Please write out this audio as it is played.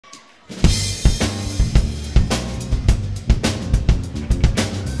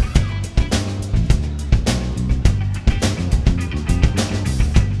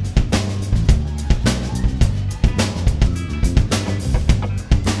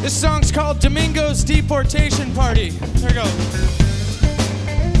This song's called Domingo's Deportation Party. There we go.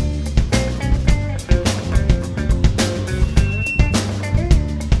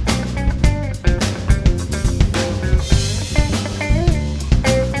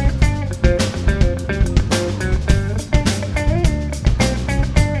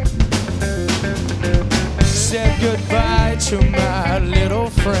 Said goodbye to my little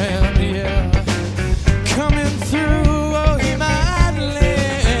friend, yeah. Coming through, oh, he might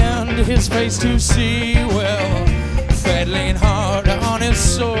lend his face to see, well, fat laying hard on his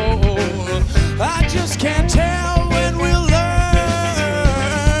soul. I just can't tell when we'll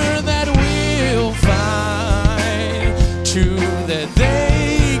learn that we'll find two that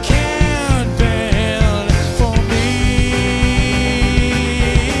they can't bend for me.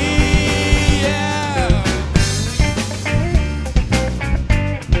 Yeah.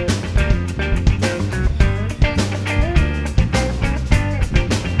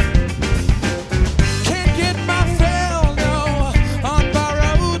 Can't get my fill, no, on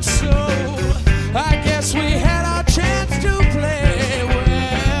borrowed soul. I guess we had our chance to play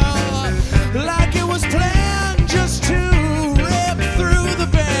well, like it was planned just to rip through the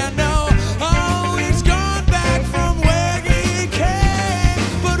band. No, oh, he's gone back from where he came,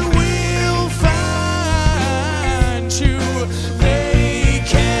 but we'll find you. They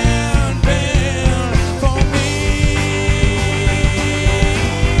can bend for me.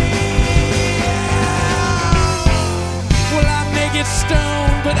 Well, I may get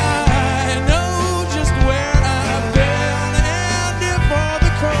stoned, but I know just where I've been. And if all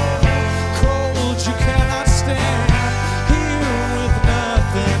the cold you cannot stand, here with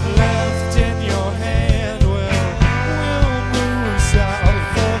nothing left in your hand, well, we'll move south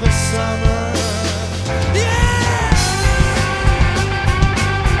for the summer. Yeah!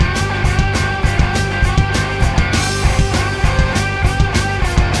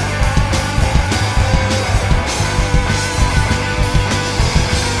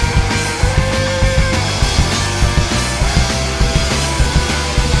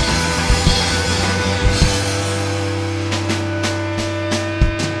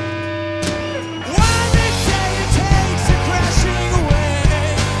 Why they say it takes a crashing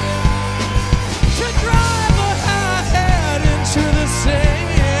wave to drive a high head into the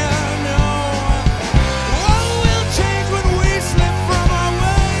sand. No, oh, we'll change when we slip from our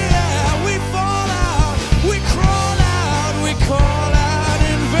way. Yeah, we fall out, we crawl out, we call out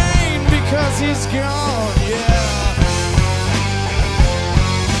in vain because he's gone. Yeah.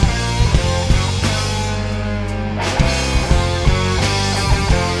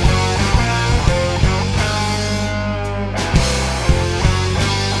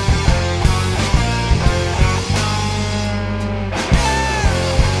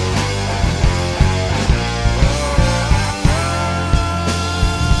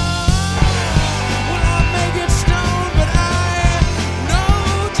 Well, I may get stoned, but I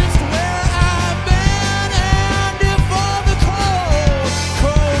know just where I've been. And if all the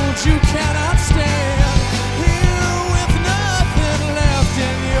cold you cannot stand, here with nothing left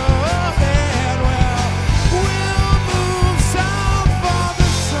in your hand, well, we'll move south for the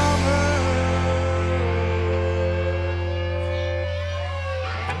summer.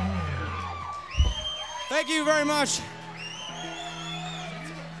 Thank you very much.